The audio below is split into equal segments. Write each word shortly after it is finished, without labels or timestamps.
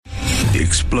The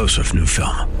explosive new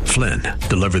film, Flynn,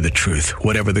 deliver the truth,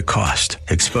 whatever the cost.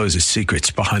 Exposes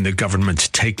secrets behind the government's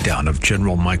takedown of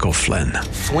General Michael Flynn.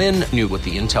 Flynn knew what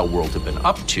the intel world had been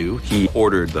up to. He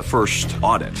ordered the first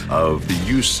audit of the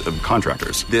use of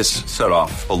contractors. This set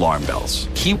off alarm bells.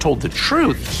 He told the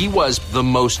truth. He was the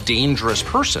most dangerous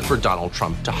person for Donald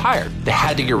Trump to hire. They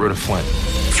had to get rid of Flynn.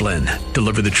 Flynn,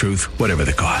 deliver the truth, whatever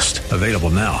the cost. Available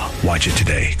now. Watch it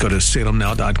today. Go to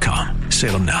salemnow.com.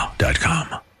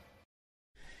 salemnow.com.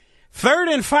 Third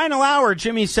and final hour,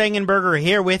 Jimmy Sengenberger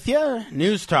here with you.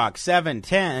 News Talk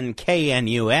 710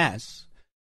 KNUS.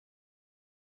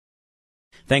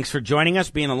 Thanks for joining us,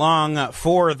 being along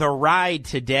for the ride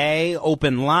today.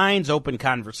 Open lines, open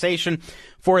conversation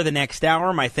for the next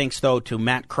hour. My thanks, though, to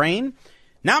Matt Crane.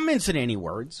 Not mincing any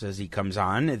words as he comes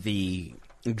on, the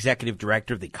executive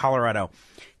director of the Colorado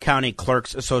County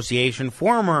Clerks Association,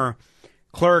 former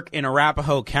clerk in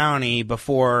Arapahoe County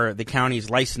before the county's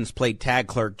license plate tag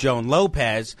clerk, Joan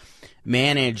Lopez,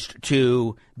 managed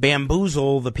to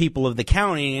bamboozle the people of the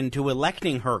county into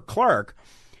electing her clerk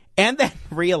and then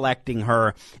reelecting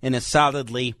her in a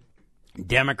solidly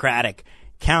Democratic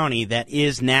county that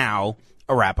is now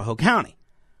Arapahoe County.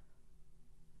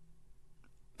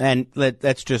 And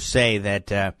let's just say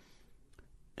that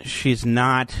she's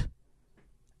not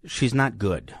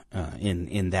good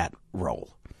in that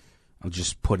role. I'll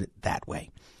just put it that way.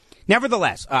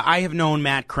 Nevertheless, I have known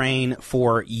Matt Crane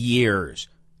for years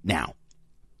now,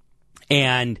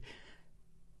 and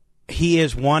he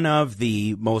is one of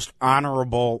the most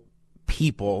honorable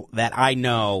people that I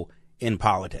know in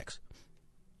politics.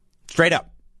 Straight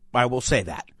up, I will say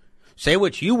that. Say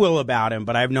what you will about him,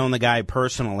 but I've known the guy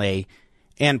personally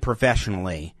and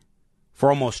professionally for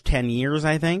almost 10 years,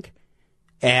 I think,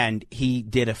 and he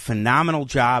did a phenomenal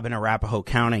job in Arapahoe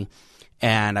County.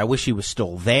 And I wish he was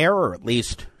still there, or at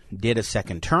least did a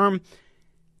second term.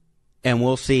 And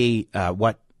we'll see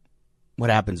what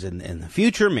happens in the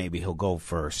future. Maybe he'll go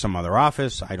for some other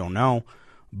office. I don't know.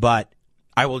 But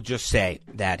I will just say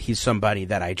that he's somebody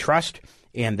that I trust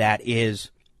and that is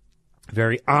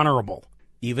very honorable,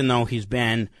 even though he's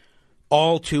been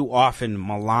all too often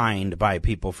maligned by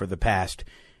people for the past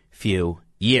few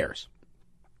years.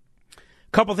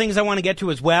 Couple things I want to get to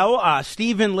as well.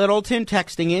 Stephen Littleton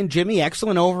texting in, Jimmy,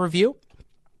 excellent overview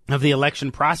of the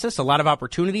election process. A lot of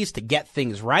opportunities to get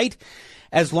things right,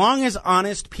 as long as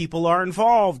honest people are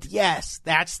involved. Yes,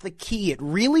 that's the key. It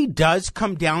really does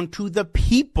come down to the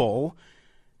people,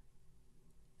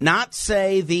 not,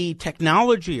 say, the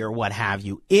technology or what have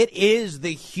you. It is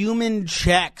the human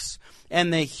checks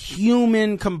and the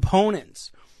human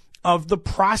components of the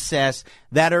process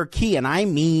that are key. And I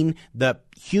mean the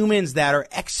humans that are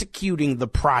executing the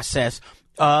process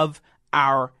of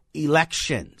our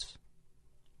elections.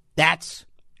 That's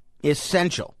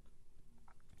essential.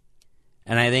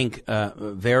 And I think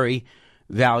very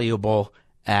valuable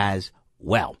as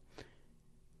well.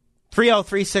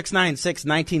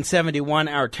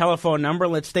 303-696-1971, our telephone number.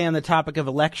 Let's stay on the topic of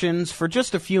elections for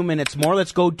just a few minutes more.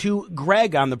 Let's go to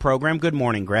Greg on the program. Good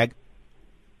morning, Greg.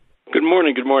 Good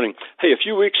morning. Good morning. Hey, a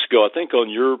few weeks ago, I think on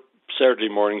your Saturday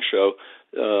morning show,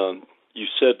 you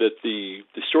said that the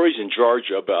stories in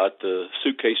Georgia about the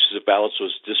suitcases of ballots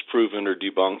was disproven or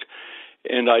debunked.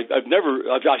 And I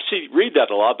read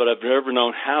that a lot, but I've never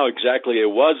known how exactly it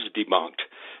was debunked.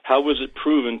 How was it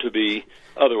proven to be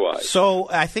otherwise? So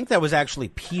I think that was actually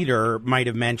Peter might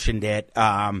have mentioned it,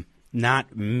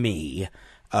 not me.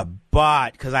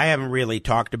 But because I haven't really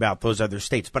talked about those other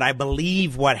states, but I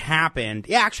believe what happened.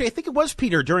 Yeah, actually, I think it was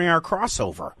Peter during our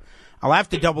crossover. I'll have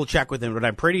to double check with him, but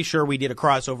I'm pretty sure we did a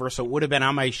crossover, so it would have been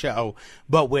on my show,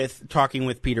 but with talking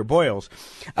with Peter Boyles.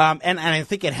 And I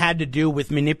think it had to do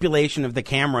with manipulation of the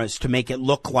cameras to make it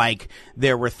look like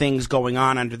there were things going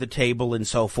on under the table and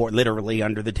so forth, literally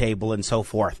under the table and so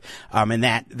forth. And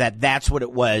that's what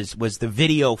it was the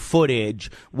video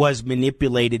footage was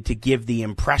manipulated to give the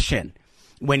impression.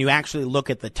 When you actually look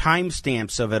at the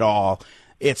timestamps of it all,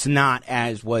 it's not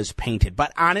as was painted.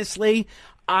 But honestly,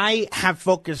 I have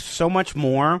focused so much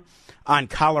more on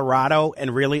Colorado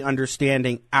and really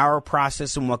understanding our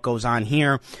process and what goes on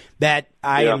here that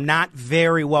I am not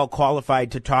very well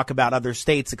qualified to talk about other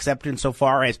states, except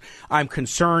insofar as I'm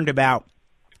concerned about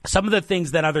some of the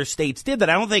things that other states did that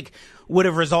I don't think would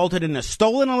have resulted in a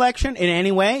stolen election in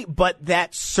any way, but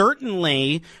that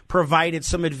certainly provided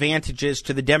some advantages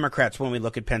to the Democrats when we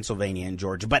look at Pennsylvania and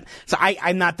Georgia. But so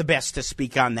I'm not the best to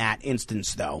speak on that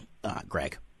instance, though,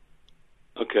 Greg.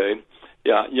 Okay.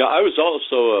 Yeah. I was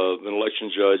also an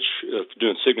election judge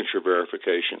doing signature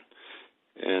verification,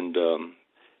 and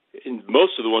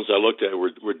most of the ones I looked at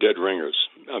were dead ringers.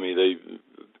 I mean,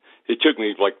 it took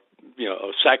me like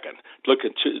a second, look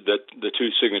at the two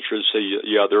signatures, say,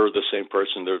 yeah, they're the same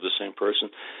person,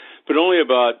 but only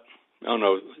about, I don't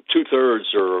know,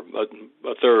 2/3 or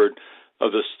a third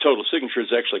of the total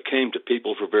signatures actually came to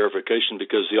people for verification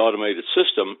because the automated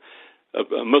system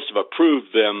must have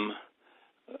approved them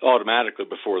automatically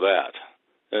before that.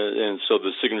 And so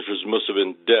the signatures must have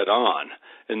been dead on.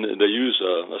 And they use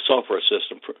a software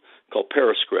system called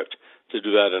Periscript to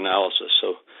do that analysis.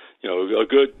 So, a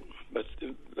good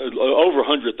over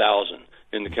 100,000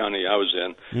 in the county I was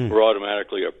in were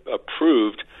automatically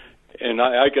approved. And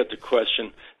I got the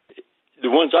question, the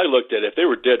ones I looked at, if they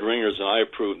were dead ringers and I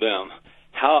approved them,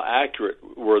 how accurate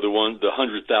were the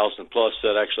 100,000 plus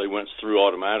that actually went through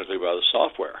automatically by the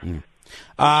software?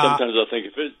 Sometimes I think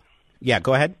if it... Yeah,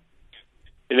 go ahead.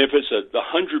 And if it's a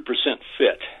 100%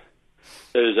 fit,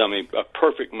 that is, a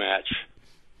perfect match,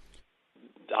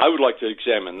 I would like to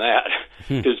examine that.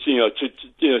 Because,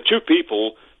 two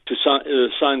people to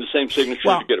sign the same signature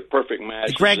to get a perfect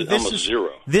match Greg, is almost zero.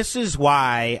 This is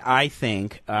why I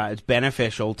think it's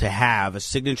beneficial to have a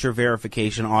signature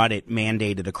verification audit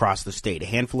mandated across the state. A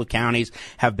handful of counties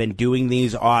have been doing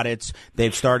these audits.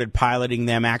 They've started piloting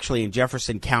them actually in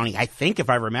Jefferson County. I think, if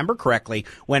I remember correctly,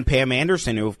 when Pam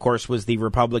Anderson, who of course was the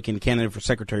Republican candidate for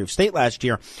Secretary of State last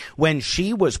year, when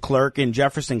she was clerk in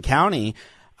Jefferson County,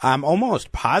 I'm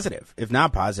almost positive, if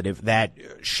not positive, that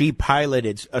she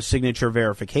piloted a signature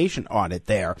verification audit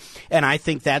there. And I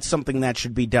think that's something that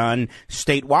should be done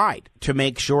statewide to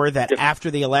make sure that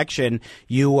after the election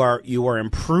you are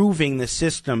improving the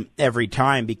system every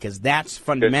time, because that's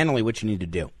fundamentally what you need to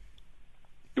do.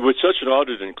 Would such an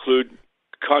audit include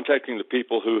contacting the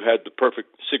people who had the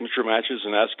perfect signature matches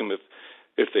and ask them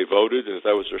if they voted and if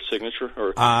that was their signature?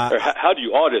 Or how do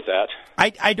you audit that?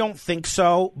 I don't think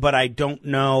so, but I don't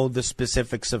know the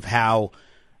specifics of how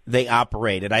they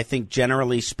operate it. I think,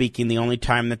 generally speaking, the only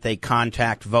time that they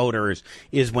contact voters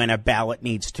is when a ballot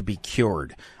needs to be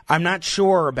cured. I'm not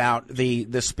sure about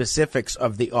the specifics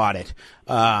of the audit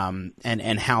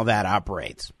and how that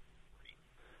operates.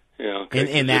 Yeah,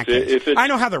 okay. In that case. I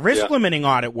know how the risk limiting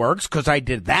audit works because I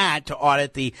did that to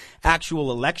audit the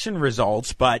actual election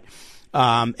results, but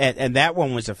and that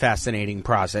one was a fascinating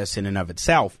process in and of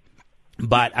itself.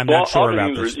 But I'm not sure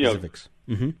about the specifics.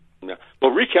 Yeah.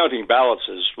 Well, recounting ballots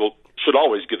should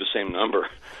always give the same number.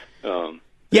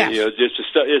 Yes.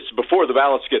 It's before the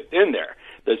ballots get in there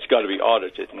that's got to be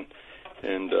audited. Part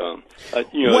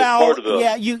of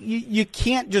the... you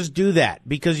can't just do that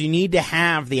because you need to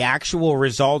have the actual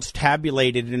results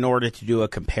tabulated in order to do a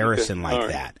comparison like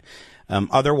that.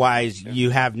 Otherwise, you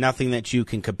have nothing that you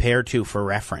can compare to for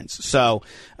reference. So,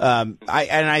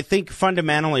 I think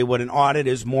fundamentally what an audit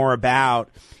is more about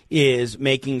is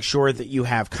making sure that you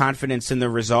have confidence in the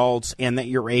results and that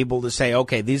you're able to say,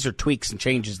 okay, these are tweaks and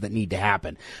changes that need to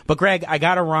happen. But, Greg, I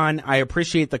got to run. I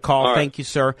appreciate the call. All right. Thank you,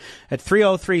 sir. At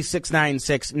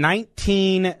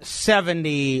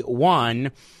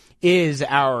 303-696-1971 is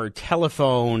our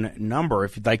telephone number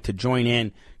if you'd like to join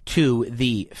in to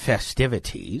the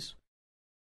festivities.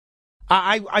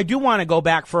 I do want to go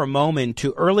back for a moment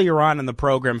to earlier on in the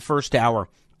program, first hour.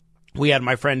 We had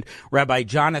my friend Rabbi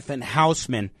Jonathan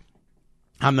Hausman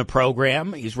on the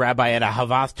program. He's rabbi at a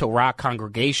Havath Torah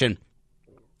congregation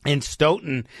in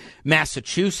Stoughton,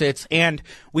 Massachusetts. And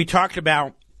we talked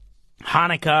about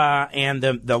Hanukkah and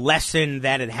the lesson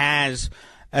that it has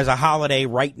as a holiday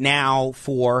right now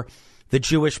for the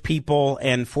Jewish people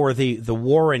and for the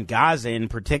war in Gaza in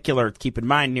particular. Keep in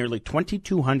mind, nearly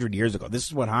 2,200 years ago, this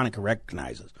is what Hanukkah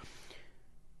recognizes.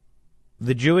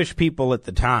 The Jewish people at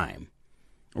the time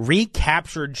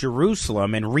recaptured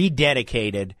Jerusalem and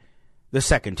rededicated the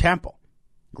Second Temple.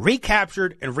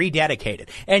 Recaptured and rededicated.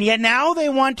 And yet now they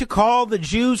want to call the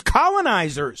Jews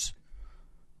colonizers.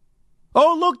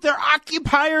 Oh, look, they're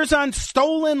occupiers on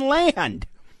stolen land.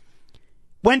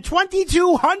 When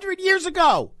 2,200 years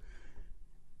ago,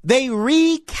 they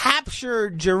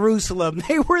recaptured Jerusalem.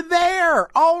 They were there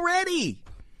already.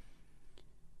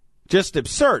 Just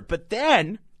absurd. But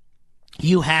then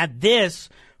you had this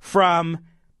from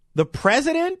the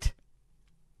president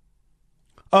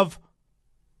of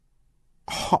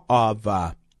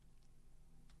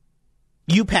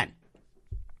UPenn,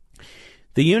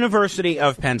 the University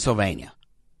of Pennsylvania.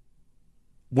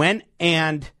 Went,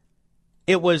 and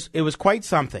it was quite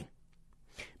something,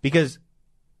 because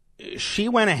she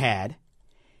went ahead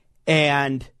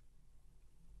and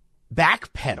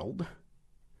backpedaled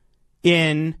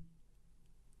in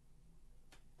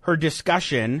her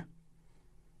discussion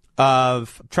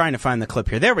of, trying to find the clip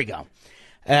here. There we go.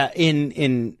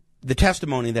 In the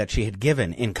testimony that she had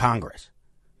given in Congress.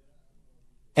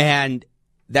 And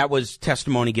that was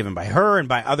testimony given by her and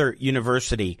by other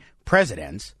university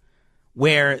presidents,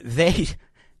 where they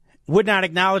would not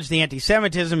acknowledge the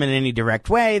anti-Semitism in any direct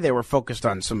way. They were focused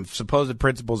on some supposed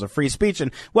principles of free speech.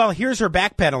 And, well, here's her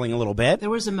backpedaling a little bit. There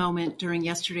was a moment during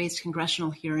yesterday's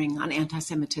congressional hearing on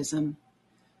anti-Semitism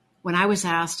when I was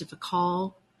asked if a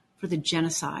call for the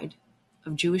genocide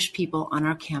of Jewish people on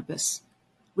our campus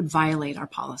would violate our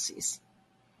policies.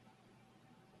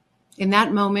 In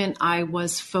that moment, I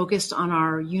was focused on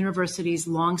our university's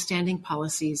longstanding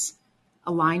policies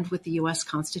aligned with the U.S.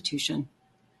 Constitution,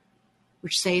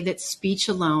 which say that speech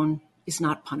alone is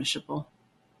not punishable.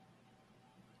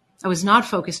 I was not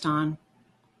focused on,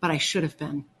 but I should have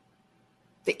been,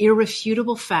 the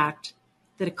irrefutable fact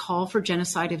that a call for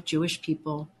genocide of Jewish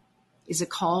people is a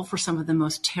call for some of the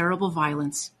most terrible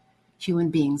violence human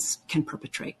beings can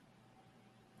perpetrate.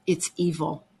 It's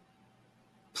evil,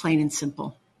 plain and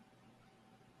simple.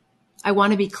 I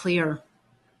want to be clear.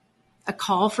 A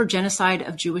call for genocide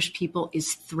of Jewish people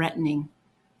is threatening,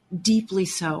 deeply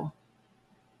so.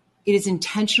 It is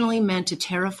intentionally meant to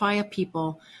terrify a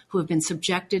people who have been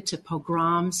subjected to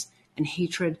pogroms and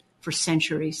hatred for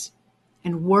centuries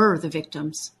and were the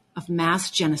victims of mass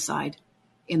genocide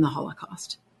in the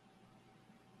Holocaust.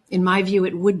 In my view,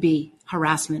 it would be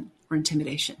harassment or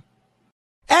intimidation.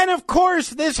 And, of course,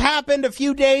 this happened a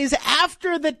few days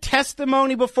after the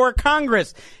testimony before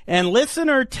Congress. And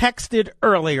listener texted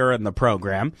earlier in the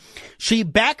program, she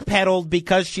backpedaled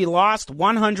because she lost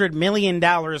 $100 million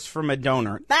from a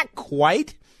donor. Not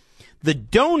quite. The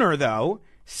donor, though,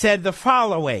 said the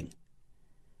following: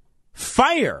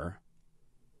 fire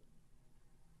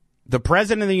the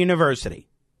president of the university,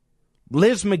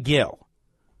 Liz McGill,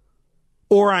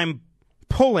 or I'm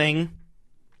pulling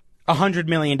 $100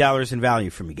 million in value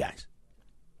from you guys.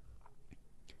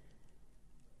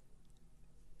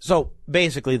 So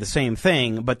basically the same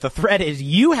thing, but the threat is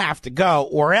you have to go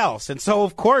or else. And so,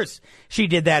 of course, she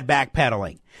did that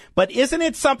backpedaling. But isn't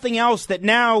it something else that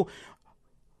now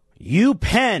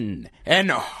UPenn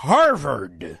and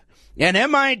Harvard and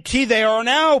MIT, they are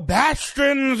now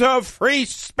bastions of free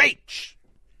speech?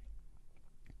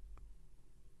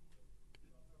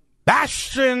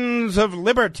 Bastions of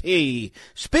liberty.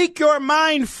 Speak your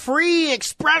mind, free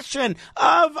expression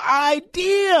of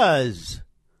ideas.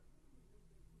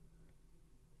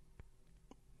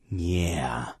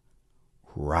 Yeah,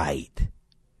 right.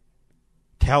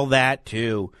 Tell that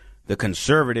to the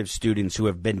conservative students who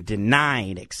have been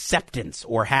denied acceptance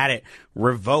or had it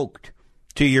revoked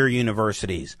to your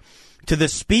universities. To the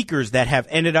speakers that have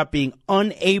ended up being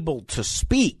unable to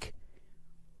speak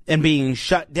and being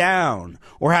shut down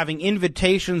or having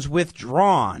invitations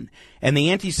withdrawn. And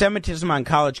the anti-Semitism on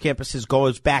college campuses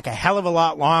goes back a hell of a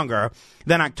lot longer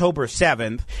than October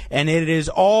 7th. And it is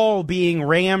all being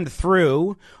rammed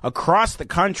through across the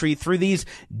country through these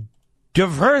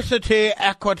diversity,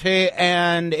 equity,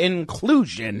 and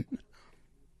inclusion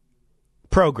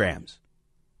programs,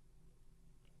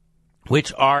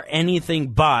 which are anything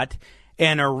but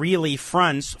and are really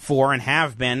fronts for and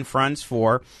have been fronts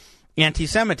for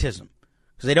anti-Semitism,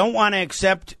 because they don't want to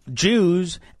accept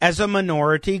Jews as a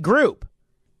minority group.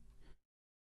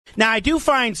 Now, I do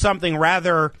find something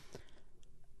rather,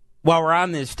 while we're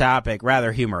on this topic,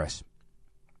 rather humorous.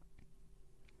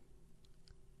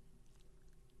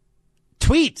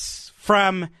 Tweets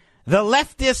from the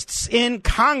leftists in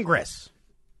Congress,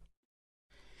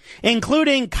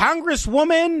 including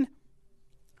Congresswoman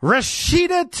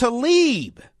Rashida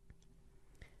Tlaib.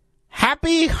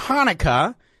 Happy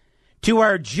Hanukkah to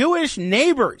our Jewish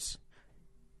neighbors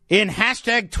in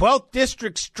hashtag 12th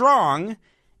District Strong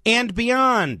and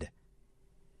beyond.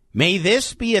 May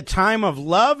this be a time of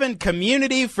love and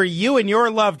community for you and your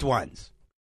loved ones.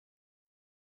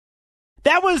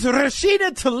 That was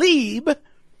Rashida Tlaib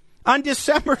on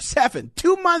December 7th,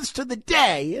 2 months to the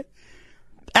day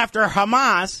after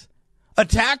Hamas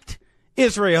attacked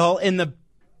Israel in the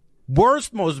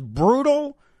worst, most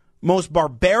brutal, most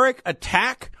barbaric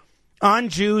attack on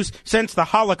Jews since the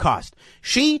Holocaust.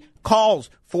 She calls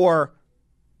for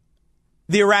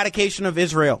the eradication of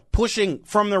Israel, pushing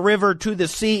from the river to the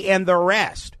sea and the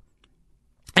rest.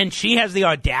 And she has the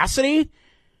audacity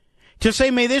to say,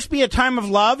 may this be a time of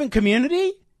love and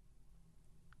community?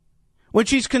 When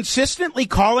she's consistently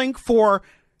calling for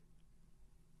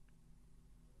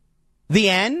the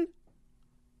end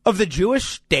of the Jewish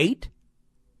state?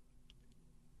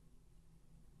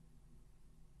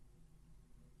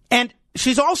 And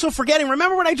she's also forgetting,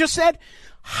 remember what I just said?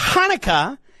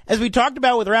 Hanukkah, as we talked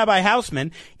about with Rabbi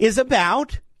Hausman, is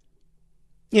about,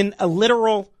 in a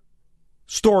literal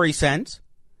story sense,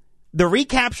 the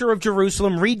recapture of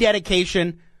Jerusalem,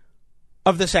 rededication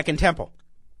of the Second Temple.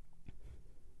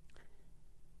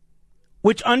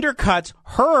 which undercuts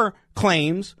her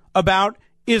claims about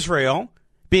Israel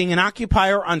being an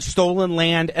occupier on stolen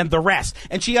land and the rest.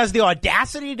 And she has the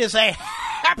audacity to say,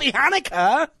 Happy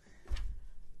Hanukkah.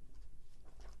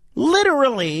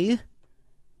 Literally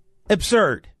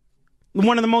absurd.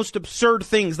 One of the most absurd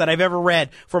things that I've ever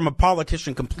read from a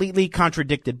politician, completely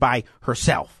contradicted by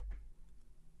herself.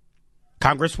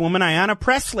 Congresswoman Ayanna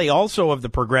Pressley, also of the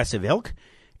progressive ilk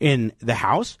in the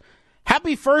House.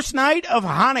 Happy first night of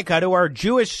Hanukkah to our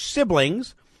Jewish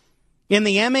siblings in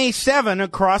the MA7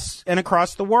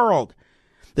 across the world.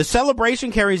 The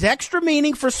celebration carries extra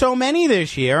meaning for so many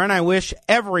this year, and I wish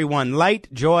everyone light,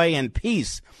 joy, and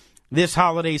peace this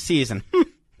holiday season.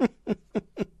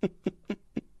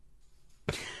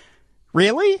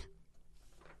 Really?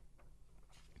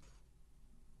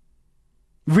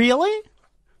 Really?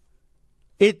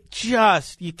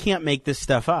 You can't make this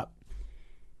stuff up.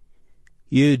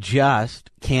 You just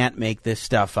can't make this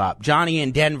stuff up. Johnny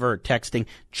in Denver texting,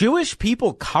 Jewish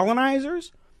people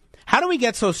colonizers? How do we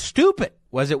get so stupid?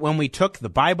 Was it when we took the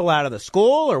Bible out of the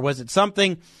school, or was it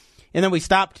something, and then we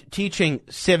stopped teaching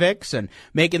civics and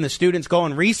making the students go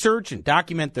and research and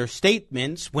document their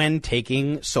statements when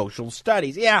taking social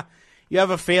studies? Yeah, you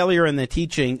have a failure in the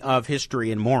teaching of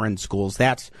history and more in schools.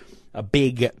 That's a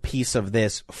big piece of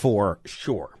this for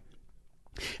sure.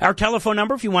 Our telephone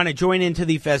number, if you want to join into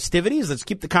the festivities, let's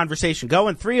keep the conversation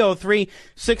going,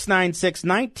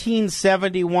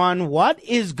 303-696-1971. What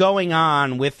is going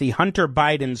on with the Hunter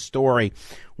Biden story?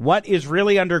 What is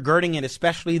really undergirding it,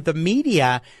 especially the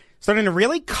media starting to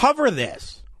really cover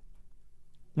this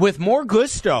with more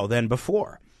gusto than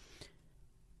before?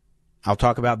 I'll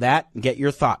talk about that and get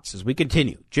your thoughts as we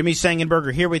continue. Jimmy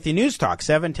Sengenberger here with you, News Talk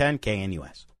 710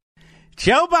 KNUS.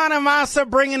 Joe Bonamassa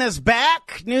bringing us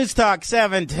back. News Talk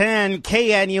 710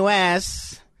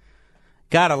 KNUS.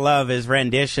 Gotta love his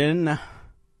rendition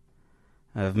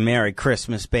of Merry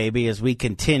Christmas, Baby, as we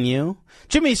continue.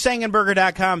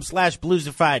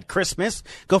 JimmySengenberger.com/bluesified Christmas.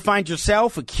 Go find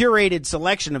yourself a curated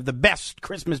selection of the best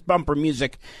Christmas bumper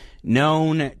music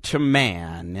known to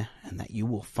man, and that you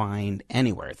will find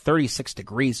anywhere. 36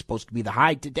 degrees, supposed to be the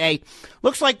high today.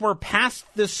 Looks like we're past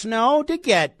the snow to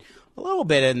get a little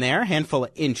bit in there, handful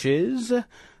of inches.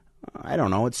 I don't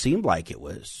know, it seemed like it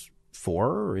was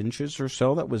 4 inches or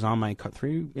so that was on my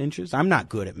 3 inches. I'm not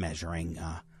good at measuring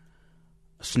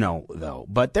snow, though,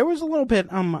 but there was a little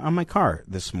bit on my car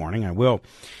this morning. I will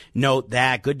note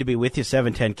that. Good to be with you,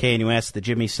 710 KNUS, the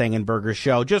Jimmy Sengenberger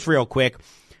Show. Just real quick,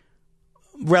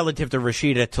 relative to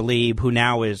Rashida Tlaib, who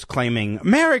now is claiming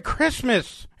Merry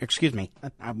Christmas, excuse me,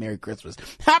 not Merry Christmas,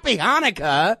 Happy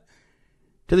Hanukkah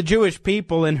to the Jewish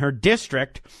people in her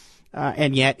district,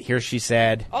 and yet here she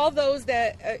said, all those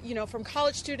that, from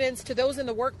college students to those in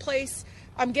the workplace,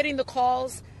 I'm getting the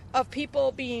calls of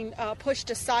people being pushed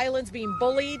to silence, being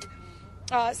bullied,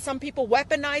 some people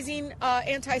weaponizing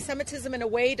anti-Semitism in a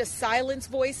way to silence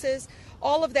voices.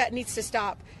 All of that needs to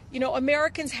stop.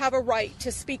 Americans have a right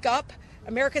to speak up.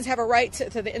 Americans have a right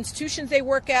to the institutions they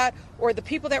work at or the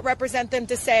people that represent them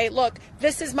to say, look,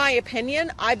 this is my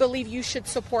opinion. I believe you should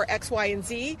support X, Y, and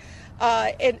Z.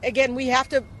 And again, we have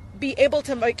to be able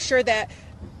to make sure that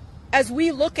as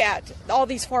we look at all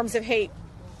these forms of hate,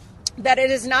 that it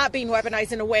is not being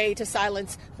weaponized in a way to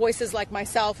silence voices like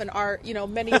myself and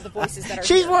many of the voices that are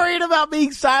She's here. worried about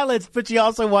being silenced, but she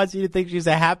also wants you to think she's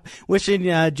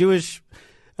wishing our Jewish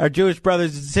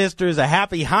brothers and sisters a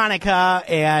happy Hanukkah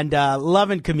and love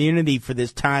and community for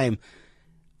this time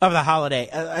of the holiday.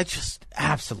 It's just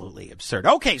absolutely absurd.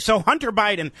 Okay, so Hunter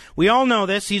Biden, we all know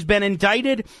this. He's been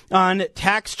indicted on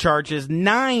tax charges,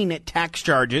 9 tax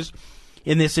charges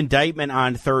in this indictment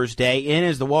on Thursday. And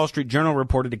as the Wall Street Journal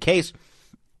reported, a case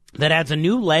that adds a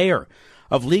new layer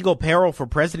of legal peril for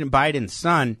President Biden's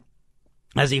son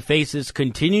as he faces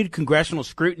continued congressional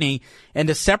scrutiny and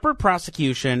a separate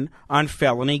prosecution on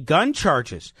felony gun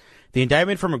charges. The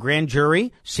indictment from a grand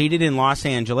jury seated in Los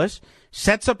Angeles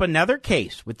sets up another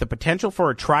case with the potential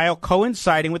for a trial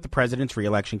coinciding with the president's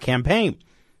reelection campaign.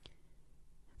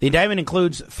 The indictment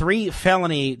includes 3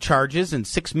 felony charges and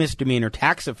 6 misdemeanor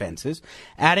tax offenses,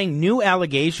 adding new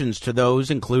allegations to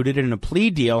those included in a plea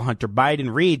deal Hunter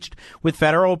Biden reached with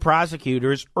federal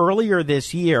prosecutors earlier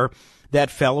this year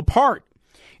that fell apart.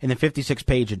 In the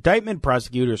 56-page indictment,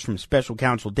 prosecutors from special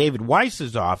counsel David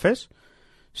Weiss's office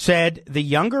said the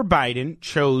younger Biden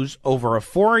chose over a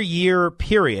 4-year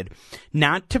period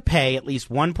not to pay at least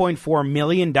 $1.4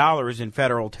 million in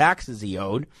federal taxes he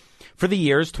owed for the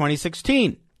years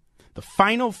 2016, the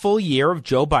final full year of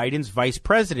Joe Biden's vice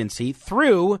presidency,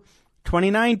 through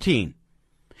 2019.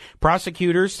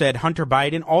 Prosecutors said Hunter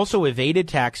Biden also evaded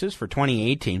taxes for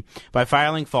 2018 by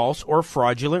filing false or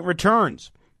fraudulent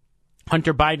returns.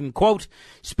 Hunter Biden, quote,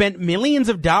 spent millions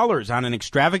of dollars on an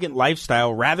extravagant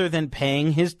lifestyle rather than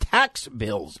paying his tax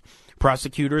bills,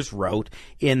 prosecutors wrote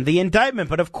in the indictment.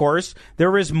 But of course,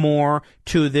 there is more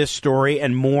to this story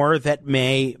and more that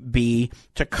may be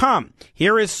to come.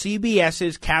 Here is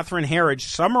CBS's Catherine Herridge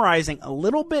summarizing a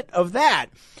little bit of that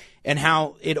and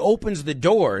how it opens the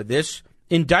door, this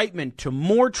indictment, to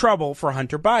more trouble for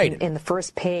Hunter Biden. In the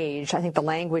first page, I think the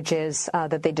language is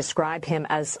that they describe him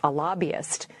as a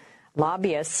lobbyist.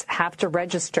 Lobbyists have to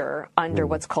register under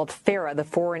what's called FARA, the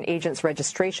Foreign Agents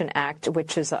Registration Act,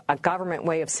 which is a government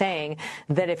way of saying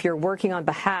that if you're working on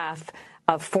behalf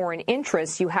of foreign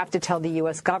interests, you have to tell the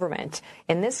U.S. government.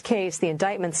 In this case, the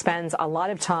indictment spends a lot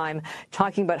of time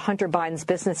talking about Hunter Biden's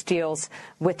business deals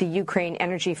with the Ukraine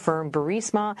energy firm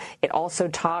Burisma. It also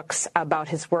talks about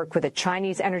his work with a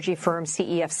Chinese energy firm,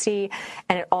 CEFC,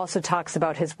 and it also talks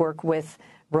about his work with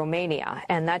Romania.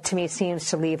 And that, to me,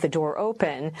 seems to leave the door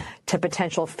open to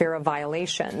potential FARA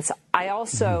violations. I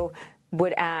also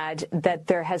would add that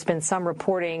there has been some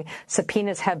reporting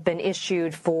subpoenas have been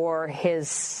issued for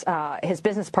his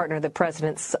business partner, the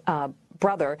president's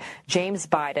brother, James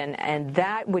Biden, and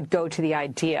that would go to the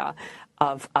idea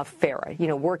of FARA,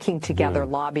 working together,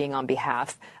 lobbying on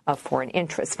behalf of foreign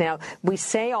interests. Now, we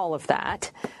say all of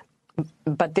that,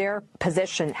 but their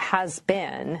position has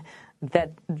been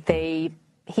that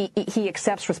he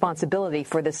accepts responsibility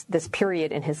for this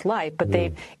period in his life, but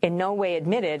they've in no way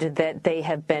admitted that they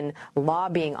have been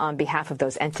lobbying on behalf of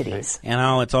those entities.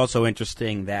 And it's also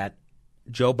interesting that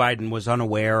Joe Biden was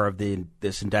unaware of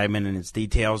this indictment and its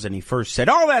details, and he first said,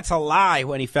 "Oh, that's a lie,"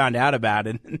 when he found out about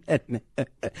it.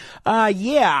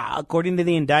 Yeah, according to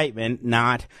the indictment,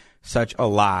 not such a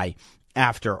lie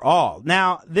after all.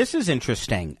 Now, this is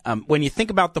interesting. When you think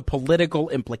about the political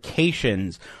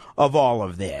implications of all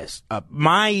of this,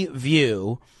 my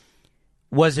view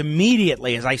was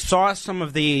immediately, as I saw some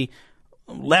of the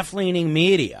left-leaning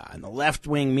media and the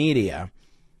left-wing media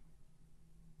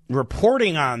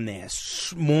reporting on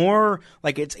this, more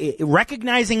like it's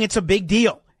recognizing it's a big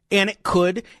deal and it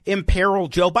could imperil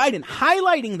Joe Biden.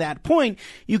 Highlighting that point,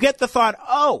 you get the thought,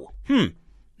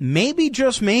 maybe,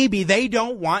 just maybe, they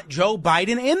don't want Joe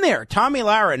Biden in there. Tommy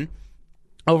Lahren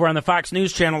over on the Fox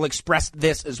News channel expressed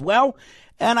this as well,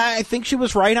 and I think she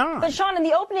was right on. But, Sean, in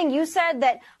the opening, you said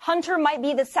that Hunter might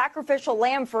be the sacrificial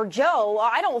lamb for Joe.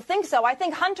 I don't think so. I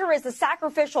think Hunter is the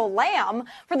sacrificial lamb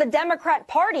for the Democrat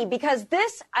Party, because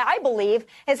this, I believe,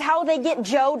 is how they get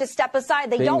Joe to step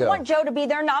aside. They don't want Joe to be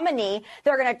their nominee.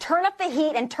 They're going to turn up the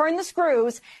heat and turn the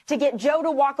screws to get Joe to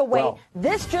walk away. Well,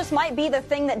 this just might be the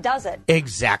thing that does it.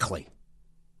 Exactly.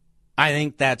 I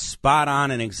think that's spot on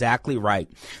and exactly right.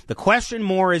 The question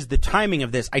more is the timing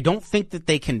of this. I don't think that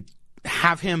they can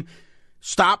have him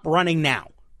stop running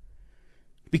now,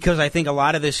 because I think a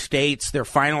lot of the states, they're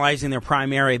finalizing their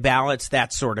primary ballots,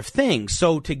 that sort of thing.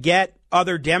 So to get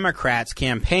other Democrats'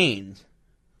 campaigns,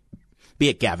 be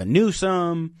it Gavin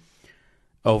Newsom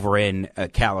over in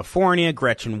California,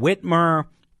 Gretchen Whitmer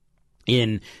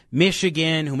in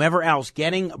Michigan, whomever else,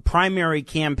 getting primary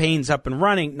campaigns up and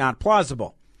running, not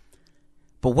plausible.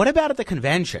 But what about at the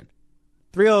convention?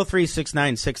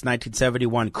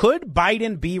 303-696-1971. Could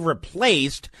Biden be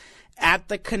replaced at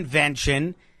the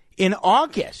convention in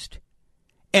August?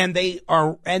 And they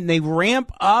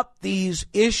ramp up these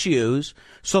issues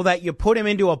so that you put him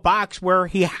into a box where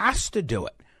he has to do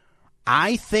it.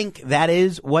 I think that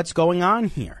is what's going on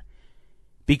here,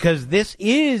 because this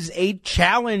is a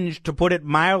challenge, to put it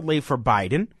mildly, for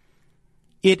Biden.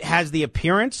 It has the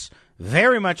appearance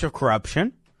very much of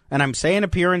corruption. And I'm saying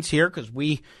appearance here because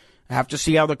we have to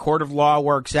see how the court of law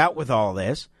works out with all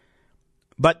this.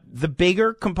 But the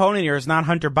bigger component here is not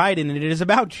Hunter Biden, and it is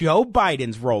about Joe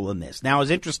Biden's role in this. Now,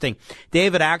 it's interesting.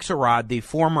 David Axelrod, the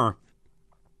former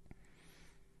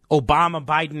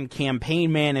Obama-Biden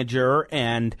campaign manager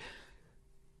and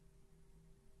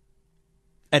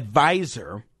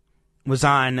advisor, was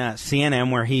on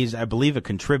CNN, where he's, I believe, a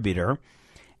contributor.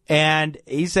 And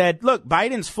he said, look,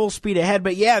 Biden's full speed ahead,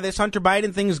 but yeah, this Hunter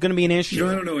Biden thing is going to be an issue.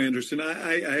 I don't know, Anderson.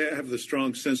 I have the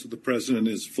strong sense that the president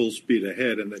is full speed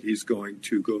ahead and that he's going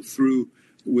to go through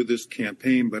with this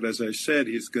campaign. But as I said,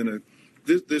 he's going to.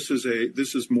 This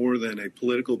is more than a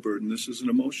political burden. This is an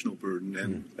emotional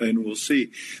burden, and we'll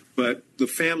see. But the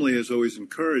family has always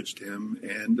encouraged him,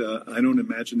 and I don't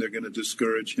imagine they're going to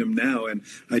discourage him now. And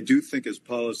I do think, as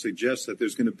Paula suggests, that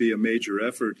there's going to be a major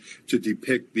effort to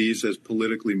depict these as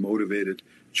politically motivated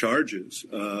charges.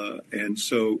 And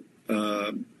so,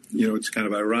 it's kind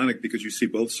of ironic because you see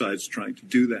both sides trying to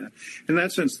do that. In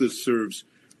that sense, this serves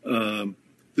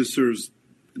This serves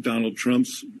Donald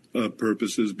Trump's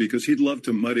purposes because he'd love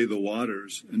to muddy the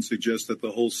waters and suggest that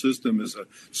the whole system is a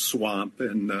swamp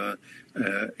and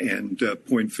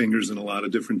point fingers in a lot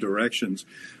of different directions.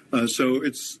 So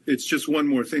it's just one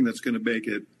more thing that's going to make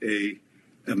it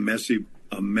a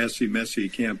messy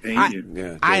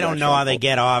campaign. I don't know how they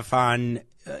get off on,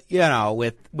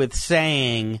 with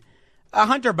saying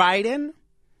Hunter Biden,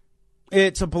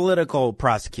 it's a political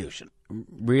prosecution.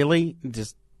 Really?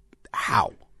 Just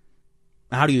how?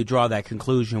 How do you draw that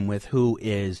conclusion with who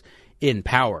is in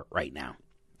power right now?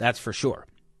 That's for sure.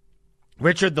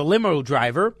 Richard, the limo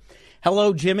driver.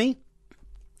 Hello, Jimmy.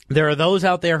 There are those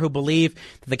out there who believe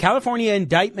that the California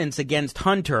indictments against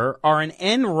Hunter are an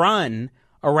end run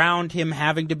around him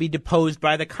having to be deposed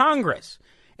by the Congress.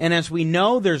 And as we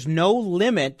know, there's no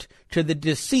limit to the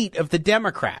deceit of the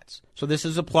Democrats. So this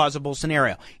is a plausible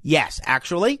scenario. Yes,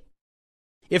 actually,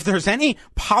 if there's any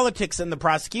politics in the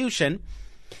prosecution,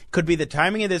 could be the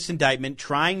timing of this indictment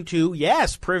trying to,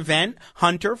 yes, prevent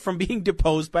Hunter from being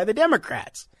deposed by the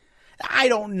Democrats. I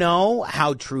don't know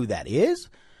how true that is,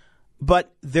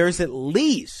 but there's at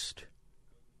least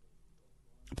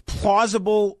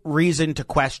plausible reason to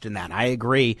question that. I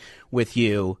agree with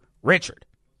you, Richard.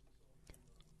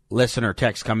 Listener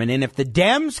text coming in. If the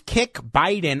Dems kick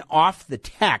Biden off the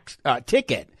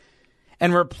ticket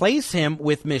and replace him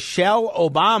with Michelle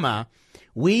Obama,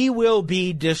 we will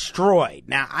be destroyed.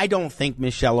 Now, I don't think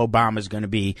Michelle Obama is going to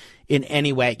be in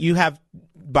any way. You have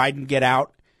Biden get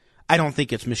out. I don't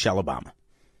think it's Michelle Obama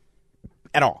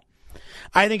at all.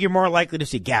 I think you're more likely to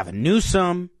see Gavin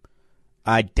Newsom.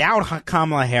 I doubt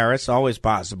Kamala Harris, always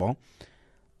possible.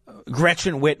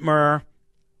 Gretchen Whitmer.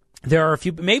 There are a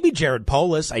few, maybe Jared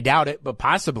Polis. I doubt it, but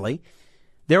possibly.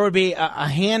 There would be a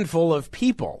handful of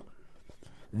people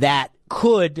that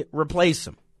could replace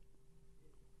him.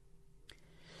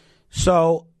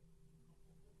 So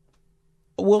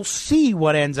we'll see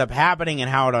what ends up happening and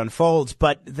how it unfolds.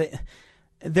 But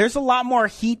there's a lot more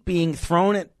heat being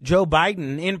thrown at Joe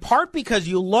Biden, in part because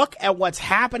you look at what's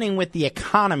happening with the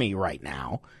economy right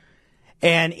now,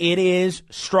 and it is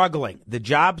struggling. The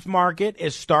jobs market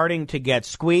is starting to get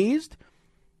squeezed,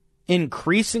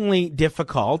 increasingly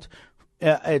difficult.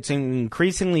 It's an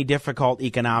increasingly difficult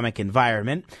economic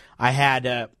environment. I had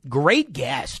a great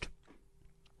guest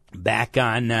back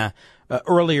on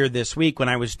earlier this week when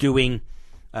I was doing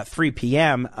 3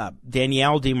 p.m.,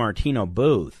 Danielle DiMartino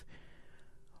Booth,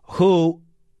 who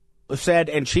said,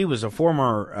 and she was a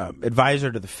former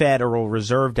advisor to the Federal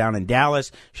Reserve down in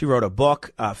Dallas. She wrote a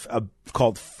book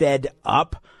called Fed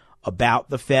Up about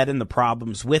the Fed and the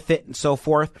problems with it and so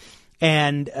forth.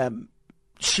 And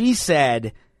she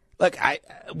said, look,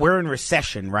 we're in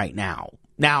recession right now.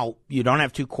 Now, you don't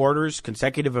have 2 quarters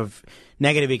consecutive of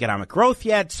negative economic growth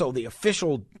yet, so the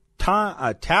official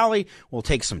tally will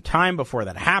take some time before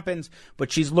that happens.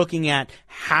 But she's looking at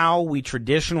how we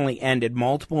traditionally ended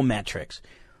multiple metrics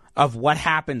of what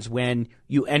happens when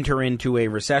you enter into a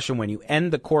recession, when you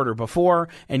end the quarter before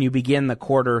and you begin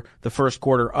the first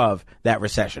quarter of that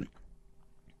recession.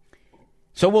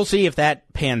 So we'll see if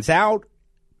that pans out.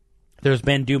 There's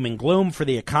been doom and gloom for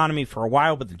the economy for a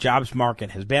while, but the jobs market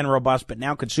has been robust. But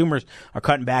now consumers are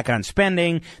cutting back on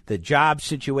spending. The job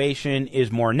situation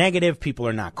is more negative. People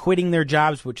are not quitting their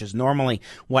jobs, which is normally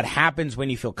what happens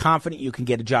when you feel confident you can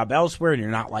get a job elsewhere and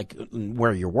you're not like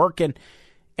where you're working,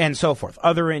 and so forth.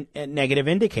 Other negative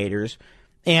indicators.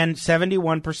 And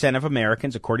 71% of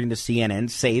Americans, according to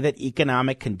CNN, say that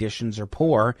economic conditions are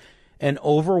poor and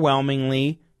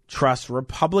overwhelmingly trust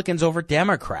Republicans over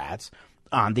Democrats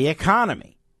on the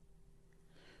economy.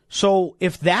 So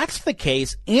if that's the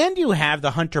case, and you have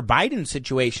the Hunter Biden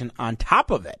situation on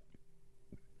top of it,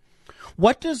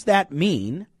 what does that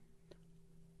mean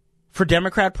for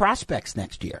Democrat prospects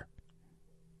next year?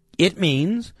 It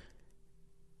means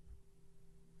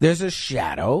there's a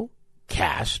shadow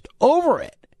cast over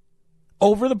it,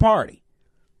 over the party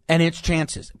and its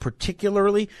chances,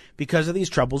 particularly because of these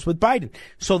troubles with Biden.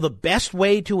 So the best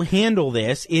way to handle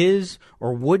this is,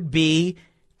 or would be,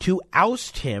 to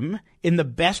oust him in the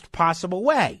best possible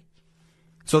way.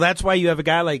 So that's why you have a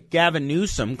guy like Gavin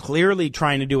Newsom clearly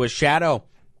trying to do a shadow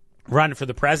run for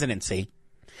the presidency.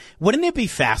 Wouldn't it be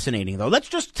fascinating, though? Let's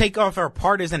just take off our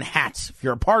partisan hats. If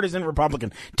you're a partisan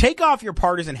Republican, take off your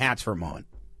partisan hats for a moment.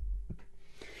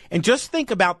 And just think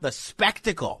about the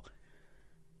spectacle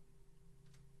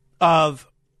of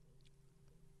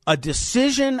a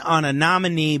decision on a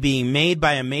nominee being made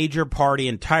by a major party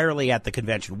entirely at the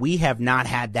convention. We have not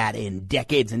had that in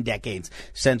decades and decades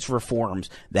since reforms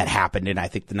that happened in, I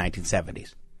think, the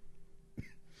 1970s.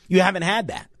 You haven't had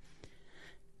that.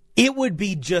 It would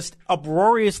be just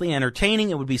uproariously entertaining.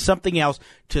 It would be something else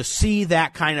to see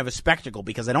that kind of a spectacle,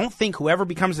 because I don't think whoever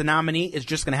becomes the nominee is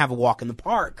just going to have a walk in the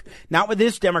park. Not with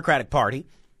this Democratic Party.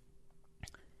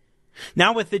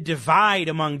 Not with the divide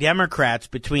among Democrats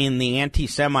between the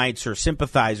anti-Semites or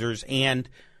sympathizers and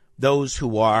those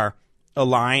who are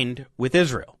aligned with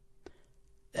Israel.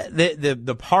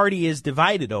 The party is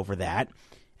divided over that,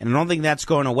 and I don't think that's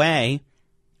going away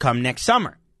come next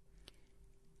summer.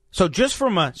 So just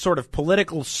from a sort of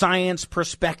political science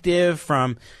perspective,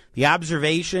 from the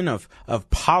observation of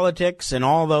politics and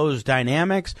all those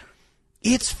dynamics,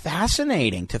 it's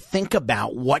fascinating to think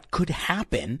about what could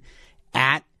happen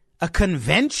at a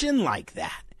convention like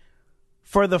that.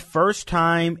 For the first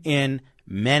time in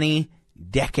many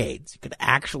decades, you could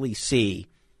actually see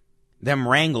them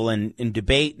wrangle and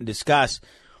debate and discuss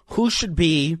who should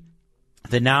be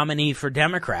the nominee for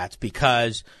Democrats,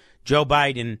 because Joe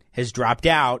Biden has dropped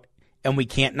out and we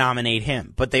can't nominate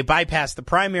him. But they bypassed the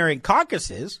primary and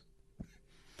caucuses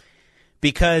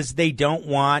because they don't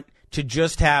want to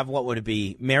just have, what would it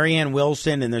be, Marianne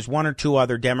Wilson, and there's one or two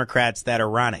other Democrats that are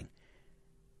running.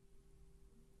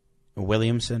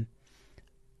 Williamson.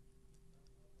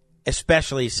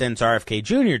 Especially since RFK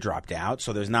Jr. dropped out,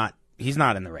 so he's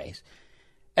not in the race.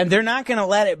 And they're not going to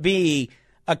let it be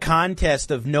a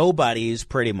contest of nobodies,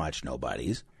 pretty much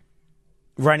nobodies,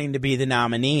 running to be the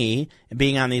nominee and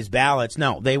being on these ballots.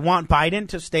 No, they want Biden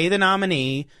to stay the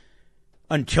nominee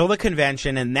until the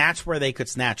convention, and that's where they could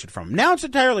snatch it from him. Now it's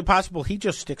entirely possible he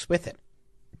just sticks with it.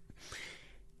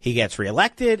 He gets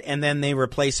reelected, and then they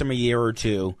replace him a year or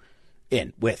two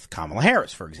with Kamala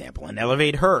Harris, for example, and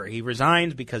elevate her. He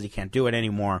resigns because he can't do it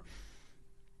anymore,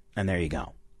 and there you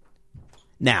go.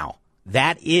 Now,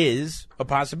 that is a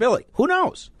possibility. Who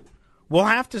knows? We'll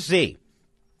have to see.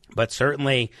 But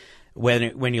certainly,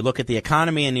 when you look at the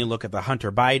economy and you look at the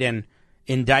Hunter Biden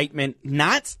indictment,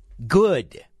 not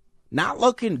good, not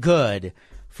looking good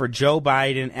for Joe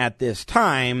Biden at this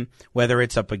time, whether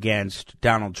it's up against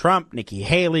Donald Trump, Nikki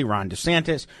Haley, Ron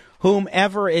DeSantis,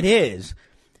 whomever it is.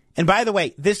 And by the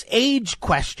way, this age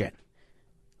question,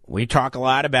 we talk a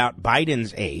lot about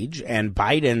Biden's age and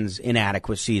Biden's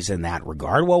inadequacies in that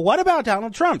regard. Well, what about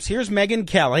Donald Trump's? Here's Megyn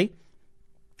Kelly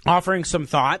offering some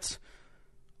thoughts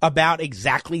about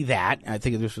exactly that. I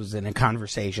think this was in a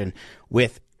conversation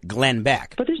with Glenn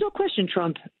Beck. But there's no question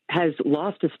Trump has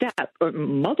lost a step, or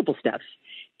multiple steps.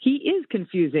 He is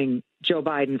confusing Joe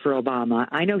Biden for Obama.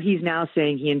 I know he's now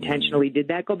saying he intentionally did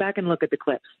that. Go back and look at the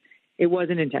clips. It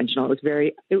wasn't intentional. It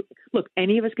was look,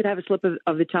 any of us could have a slip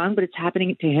of the tongue, but it's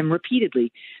happening to him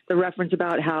repeatedly. The reference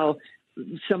about how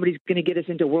somebody's going to get us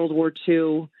into World War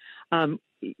II,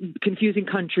 confusing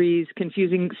countries,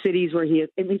 confusing cities where he is.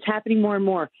 It's happening more and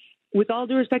more. With all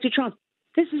due respect to Trump,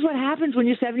 this is what happens when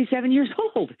you're 77 years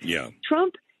old. Yeah.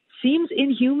 Trump seems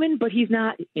inhuman, but he's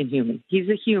not inhuman. He's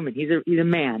a human. He's a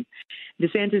man.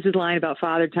 DeSantis' line about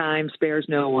Father Time spares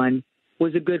no one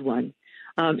was a good one.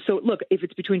 So, look, if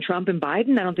it's between Trump and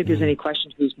Biden, I don't think there's any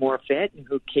question who's more fit and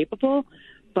who's capable.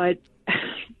 But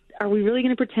are we really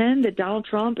going to pretend that Donald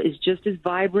Trump is just as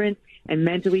vibrant and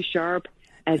mentally sharp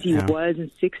as he was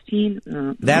in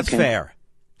 2016? That's fair.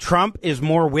 Trump is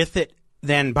more with it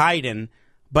than Biden,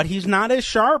 but he's not as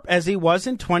sharp as he was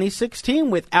in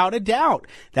 2016, without a doubt.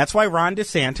 That's why Ron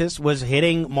DeSantis was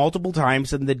hitting multiple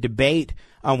times in the debate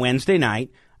on Wednesday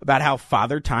night about how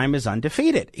Father Time is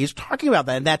undefeated. He's talking about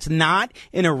that, and that's not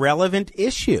an irrelevant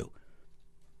issue.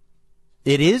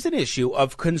 It is an issue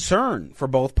of concern for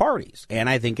both parties, and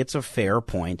I think it's a fair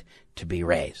point to be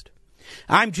raised.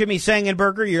 I'm Jimmy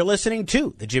Sengenberger. You're listening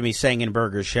to The Jimmy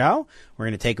Sengenberger Show. We're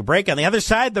going to take a break. On the other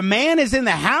side, the man is in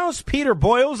the house. Peter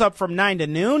Boyle's up from 9 to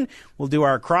noon. We'll do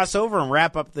our crossover and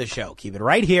wrap up the show. Keep it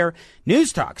right here.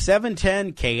 News Talk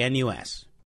 710 KNUS.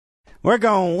 We're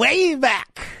going way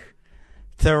back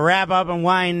to wrap up and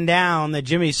wind down the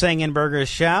Jimmy Sengenberger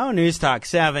Show. News Talk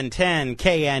 710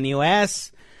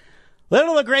 KNUS.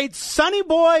 Little the great Sonny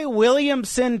Boy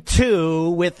Williamson,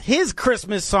 too, with his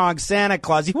Christmas song, Santa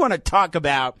Claus. You want to talk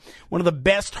about one of the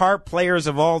best harp players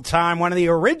of all time, one of the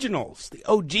originals, the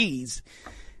OGs.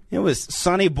 It was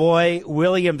Sonny Boy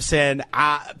Williamson.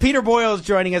 Peter Boyle is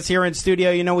joining us here in studio.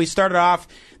 You know, we started off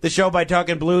the show by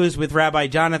talking blues with Rabbi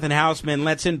Jonathan Hausman.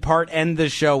 Let's in part end the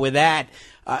show with that.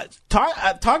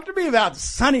 Talk to me about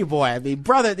Sonny Boy. I mean,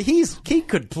 brother, he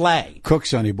could play. Cook,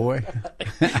 Sonny Boy.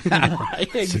 Right.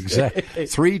 That's exactly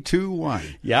 3, 2, 1.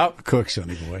 Yep. Cook,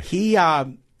 Sonny Boy. He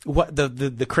what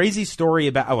the crazy story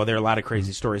about? Oh, well, there are a lot of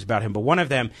crazy stories about him, but one of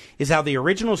them is how the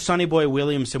original Sonny Boy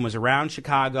Williamson was around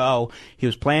Chicago. He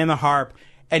was playing the harp,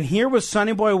 And here was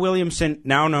Sonny Boy Williamson,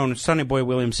 now known as Sonny Boy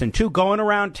Williamson 2, going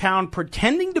around town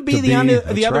pretending to be the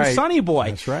other Sonny Boy.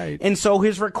 That's right. And so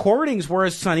his recordings were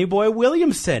as Sonny Boy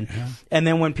Williamson. Yeah. And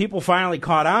then when people finally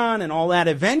caught on and all that,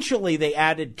 eventually they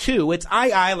added 2. It's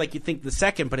I like you think the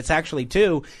second, but it's actually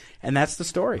 2. And that's the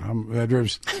story.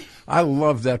 I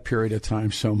love that period of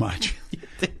time so much.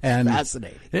 And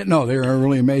fascinating. They are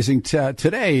really amazing.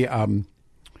 Today,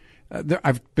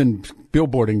 I've been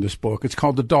billboarding this book. It's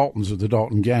called The Daltons of the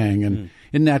Dalton Gang. And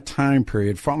in that time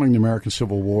period, following the American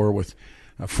Civil War with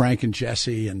Frank and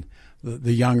Jesse and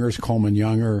the Youngers, Coleman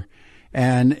Younger,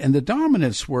 and the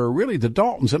dominants were really the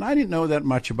Daltons. And I didn't know that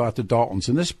much about the Daltons.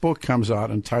 And this book comes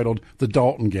out entitled The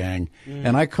Dalton Gang.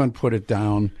 And I couldn't put it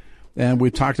down. And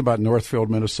we talked about Northfield,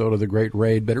 Minnesota, the Great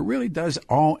Raid, but it really does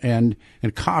all end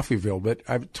in Coffeyville. But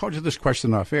I've told you this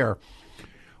question off air.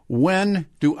 When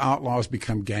do outlaws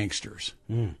become gangsters?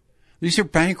 These are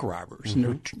bank robbers,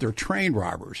 and they're trained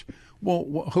robbers.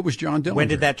 Well, who was John Dillinger? When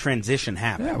did that transition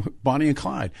happen? Yeah, Bonnie and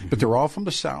Clyde. But they're all from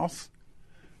the South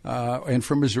and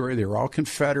from Missouri. They were all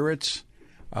Confederates.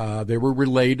 They were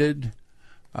related.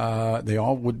 They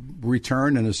all would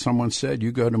return, and as someone said,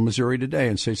 you go to Missouri today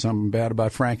and say something bad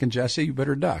about Frank and Jesse, you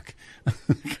better duck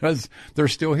because they're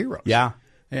still heroes. Yeah.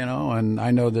 And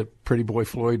I know that Pretty Boy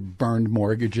Floyd burned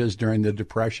mortgages during the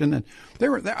Depression, and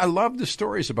I love the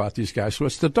stories about these guys. So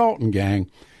it's the Dalton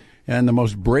Gang and the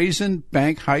most brazen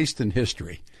bank heist in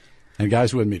history. And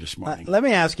guys with me this morning. Let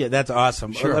me ask you, that's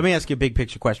awesome. Sure. Let me ask you a big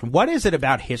picture question. What is it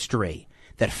about history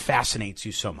that fascinates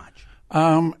you so much?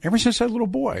 Ever since I was a little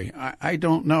boy, I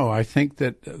don't know. I think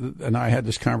that, and I had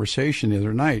this conversation the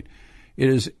other night, it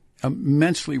is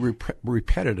immensely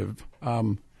repetitive.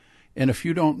 And if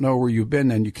you don't know where you've been,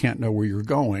 then you can't know where you're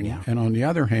going. Yeah. And on the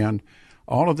other hand,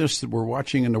 all of this that we're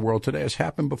watching in the world today has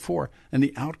happened before, and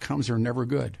the outcomes are never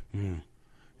good.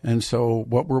 And so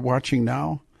what we're watching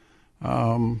now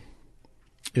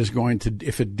is going to,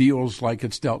 if it deals like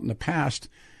it's dealt in the past,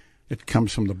 it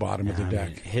comes from the bottom of the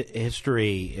deck.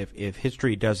 History, if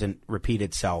history doesn't repeat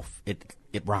itself, it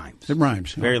rhymes. It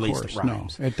rhymes. Very least it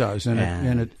rhymes. No, it does,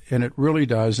 and it really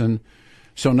does. And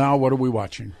so now, what are we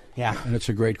watching? Yeah, and it's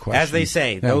a great question. As they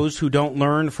say, those who don't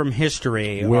learn from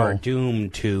history are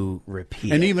doomed to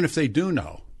repeat. And it. even if they do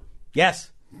know,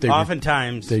 yes,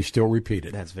 oftentimes they still repeat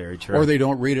it. That's very true. Or they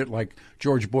don't read it like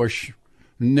George Bush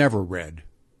never read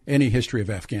any history of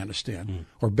Afghanistan,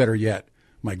 or better yet,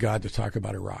 my God, to talk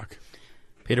about Iraq.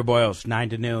 Peter Boyles, 9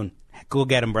 to noon. Go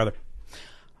get him, brother.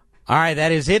 All right,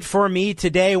 that is it for me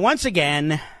today. Once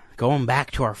again, going back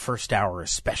to our first hour,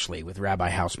 especially with Rabbi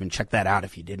Hausman. Check that out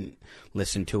if you didn't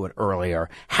listen to it earlier.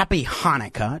 Happy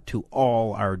Hanukkah to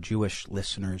all our Jewish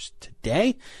listeners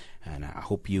today. And I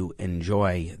hope you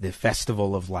enjoy the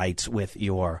Festival of Lights with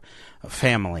your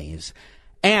families.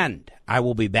 And I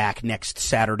will be back next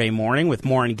Saturday morning with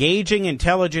more engaging,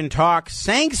 intelligent talk,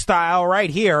 Sang style,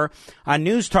 right here on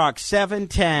News Talk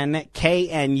 710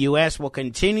 KNUS. We'll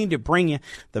continue to bring you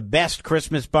the best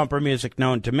Christmas bumper music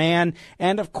known to man.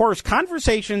 And, of course,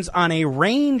 conversations on a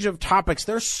range of topics.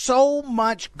 There's so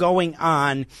much going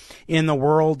on in the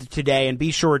world today. And be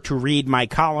sure to read my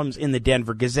columns in the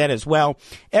Denver Gazette as well.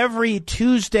 Every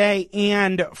Tuesday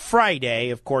and Friday,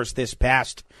 of course, this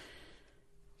past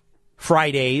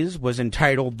Fridays was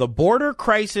entitled The Border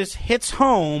Crisis Hits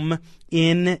Home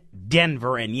in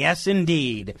Denver. And yes,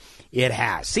 indeed, it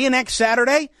has. See you next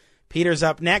Saturday. Peter's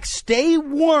up next. Stay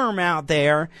warm out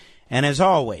there. And as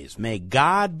always, may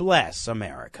God bless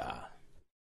America.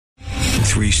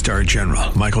 3-star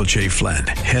General Michael J. Flynn,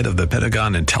 head of the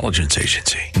Pentagon Intelligence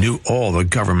Agency, knew all the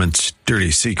government's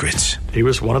dirty secrets. He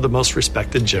was one of the most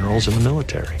respected generals in the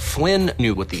military. Flynn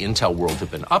knew what the intel world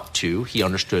had been up to. He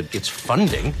understood its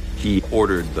funding. He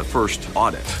ordered the first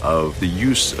audit of the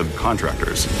use of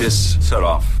contractors. This set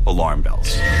off alarm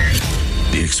bells.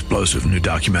 The explosive new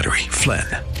documentary, Flynn,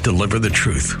 Deliver the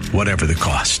Truth, Whatever the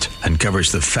Cost,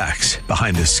 uncovers the facts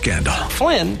behind this scandal.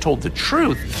 Flynn told the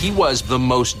truth. He was the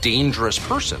most dangerous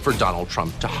person for Donald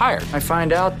Trump to hire. I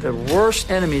find out the worst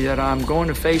enemy that I'm going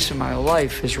to face in my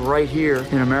life is right here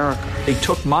in America. They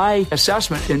took my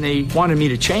assessment and they wanted me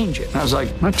to change it. And I was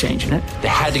like, I'm not changing it. They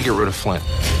had to get rid of Flynn.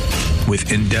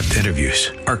 With in-depth interviews,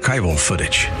 archival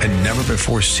footage, and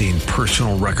never-before-seen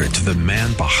personal records of the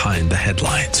man behind the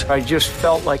headlines. I just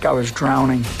felt like I was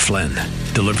drowning. Flynn,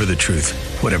 Deliver the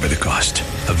Truth, Whatever the Cost.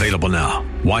 Available now.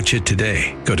 Watch it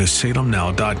today. Go to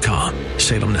salemnow.com.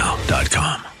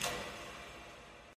 salemnow.com.